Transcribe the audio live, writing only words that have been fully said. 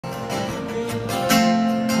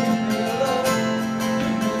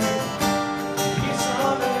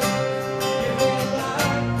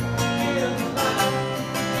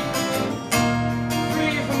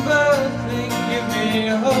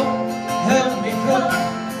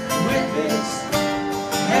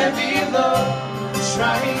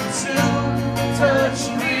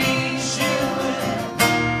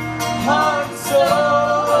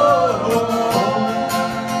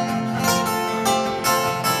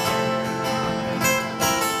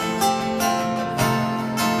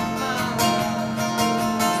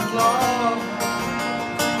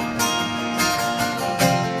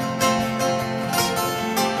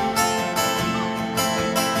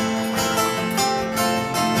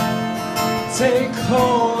Take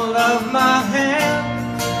hold of my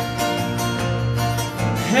hand,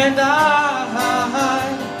 and I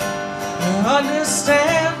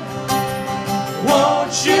understand.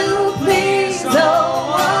 Won't you please, oh,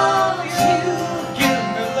 won't you give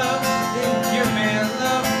me love, give me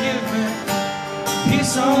love, give me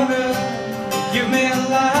peace on earth, give me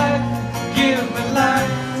life, give me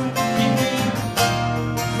life, keep me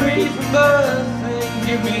free from birth, and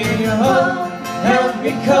give me hope, help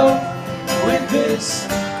me cope with this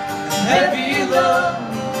heavy love,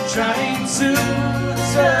 trying to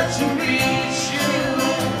touch and reach you,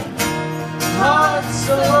 heart and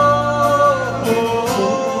soul.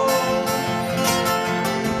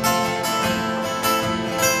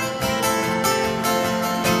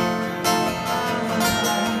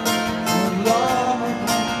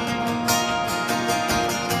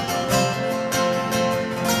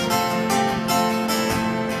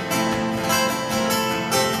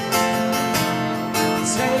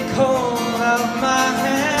 Take hold of my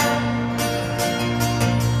hand,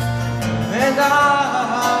 and I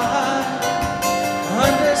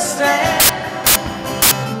understand.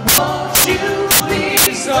 Won't you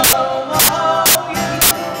please, oh, you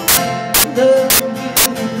love,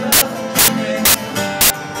 give me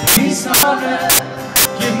peace on earth,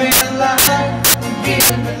 give me life, give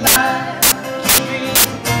me life, keep me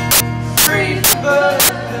free from birth,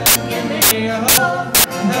 give me hope,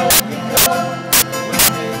 help me go.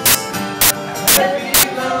 Heavy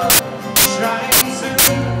love, trying to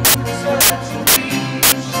touch and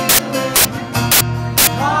reach you,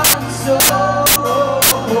 heart and soul.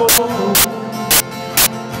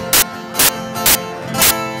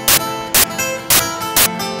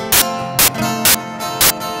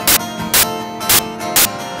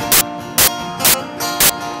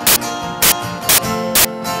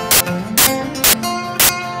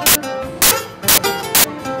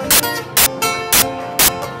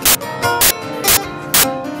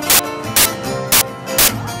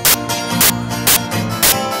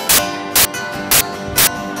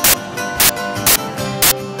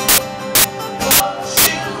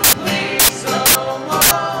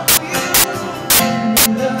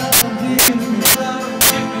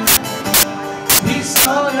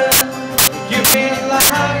 Give me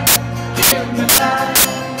life, give me life,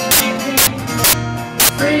 keep me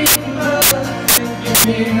free from love, give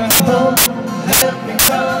me a hope, help me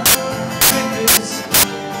come with this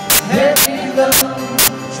heavy love,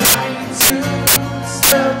 trying to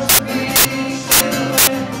touch me,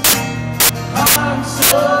 heart and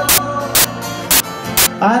soul.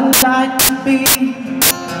 I'd like to be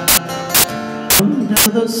under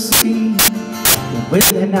the sea with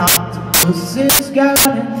an octopus's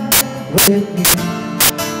garden with you,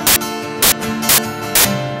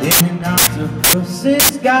 in an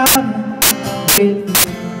octopus's garden with you.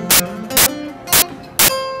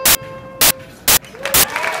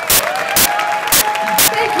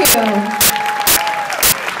 Thank you.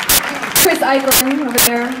 Chris Eichlin over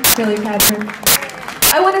there, Billy Patrick.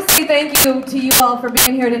 I want to say thank you to you all for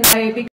being here tonight.